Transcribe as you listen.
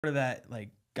of that like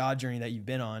God journey that you've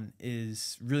been on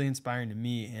is really inspiring to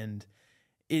me, and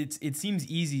it seems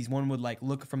easy. One would like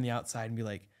look from the outside and be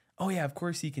like, oh yeah, of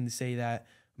course he can say that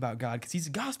about God because he's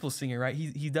a gospel singer, right?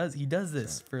 He does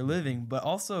this for a living, but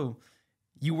also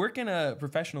you work in a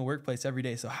professional workplace every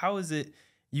day. So how is it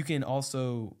you can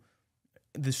also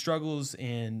the struggles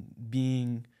and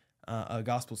being a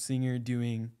gospel singer,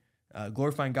 doing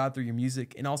glorifying God through your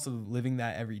music, and also living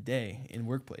that every day in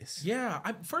workplace? Yeah.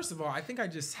 First of all, I think I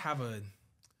just have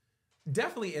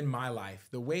definitely in my life,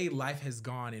 the way life has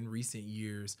gone in recent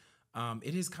years,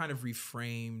 it has kind of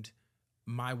reframed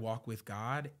my walk with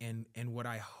God, and what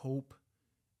I hope,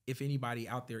 if anybody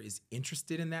out there is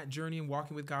interested in that journey and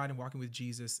walking with God and walking with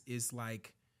Jesus, is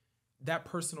like that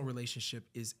personal relationship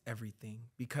is everything,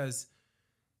 because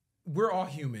we're all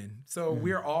human. So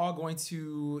we're all going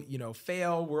to,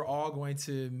 fail. We're all going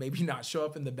to maybe not show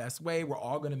up in the best way. We're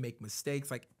all going to make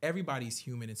mistakes. Like, everybody's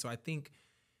human. And so I think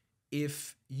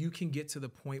if you can get to the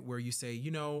point where you say,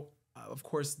 of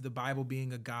course, the Bible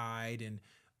being a guide, and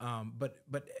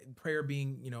but prayer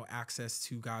being, access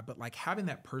to God, but like having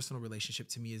that personal relationship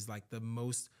to me is like the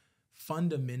most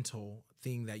fundamental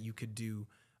thing that you could do,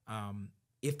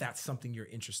 if that's something you're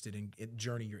interested in, a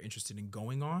journey you're interested in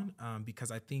going on, because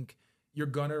I think you're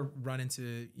gonna run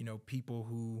into, people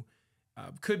who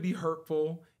could be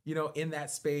hurtful, in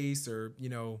that space, or,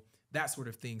 that sort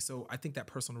of thing. So I think that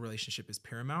personal relationship is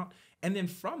paramount. And then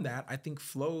from that, I think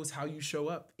flows how you show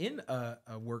up in a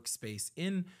workspace,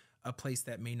 in a place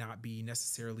that may not be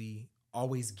necessarily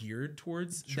always geared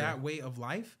towards that way of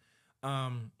life.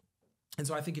 And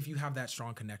so I think if you have that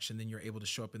strong connection, then you're able to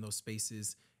show up in those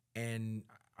spaces. And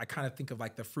I kind of think of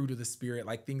like the fruit of the spirit,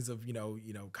 like things of,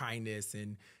 kindness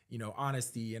and,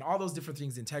 honesty and all those different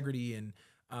things, integrity and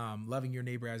loving your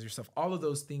neighbor as yourself, all of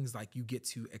those things, like you get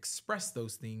to express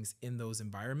those things in those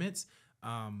environments,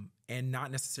 and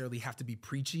not necessarily have to be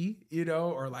preachy,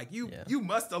 or like you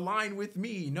must align with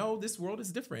me. No, this world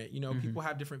is different. People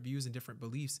have different views and different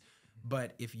beliefs,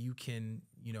 but if you can,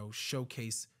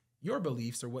 showcase your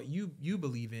beliefs or what you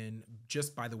believe in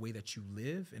just by the way that you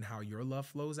live and how your love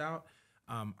flows out,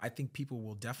 I think people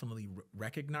will definitely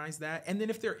recognize that. And then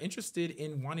if they're interested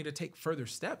in wanting to take further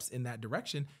steps in that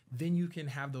direction, then you can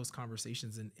have those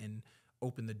conversations and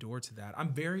open the door to that. I'm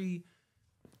very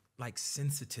like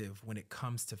sensitive when it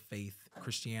comes to faith,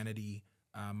 Christianity,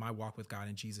 my walk with God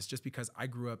and Jesus, just because I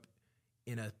grew up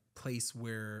in a place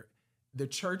where the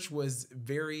church was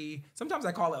sometimes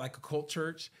I call it like a cult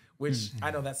church, which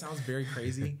I know that sounds very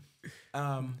crazy.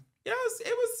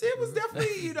 It was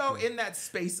definitely, in that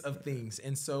space of things.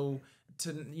 And so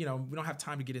we don't have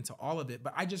time to get into all of it,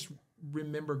 but I just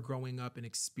remember growing up and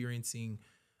experiencing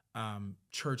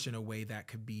church in a way that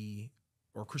could be,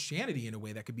 or Christianity in a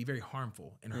way that could be very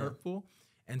harmful and hurtful.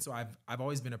 And so I've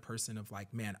always been a person of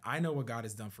like, man, I know what God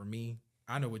has done for me.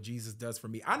 I know what Jesus does for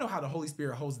me. I know how the Holy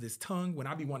Spirit holds this tongue when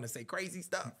I be wanting to say crazy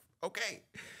stuff. Okay.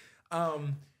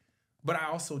 But I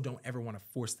also don't ever want to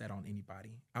force that on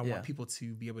anybody. I want people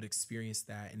to be able to experience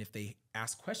that. And if they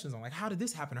ask questions on like, how did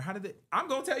this happen? Or I'm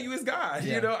going to tell you it's God,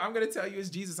 I'm going to tell you it's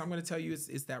Jesus. I'm going to tell you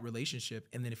it's that relationship.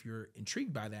 And then if you're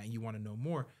intrigued by that and you want to know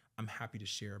more, I'm happy to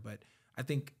share. But I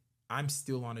think I'm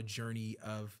still on a journey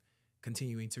of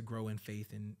continuing to grow in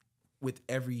faith. And with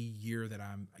every year that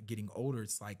I'm getting older,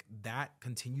 it's like that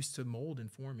continues to mold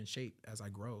and form and shape as I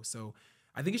grow. So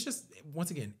I think it's just, once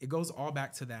again, it goes all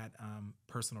back to that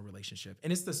personal relationship.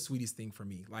 And it's the sweetest thing for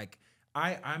me. Like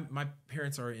my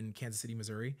parents are in Kansas City,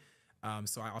 Missouri.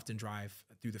 So I often drive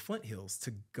through the Flint Hills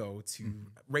to go to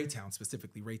Raytown,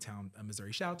 specifically Raytown,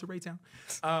 Missouri. Shout out to Raytown.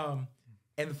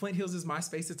 And the Flint Hills is my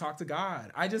space to talk to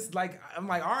God. I'm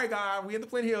like, all right, God, we in the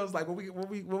Flint Hills. Like,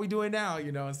 what we doing now?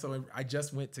 And so I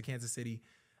just went to Kansas City.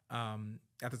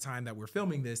 At the time that we're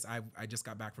filming this, I just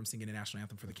got back from singing the national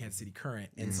anthem for the Kansas City Current.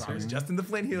 And so I was just in the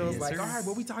Flint Hills, all right,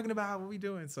 what we talking about? What we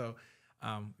doing? So,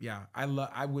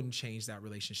 I wouldn't change that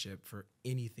relationship for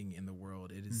anything in the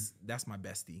world. That's my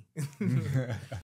bestie.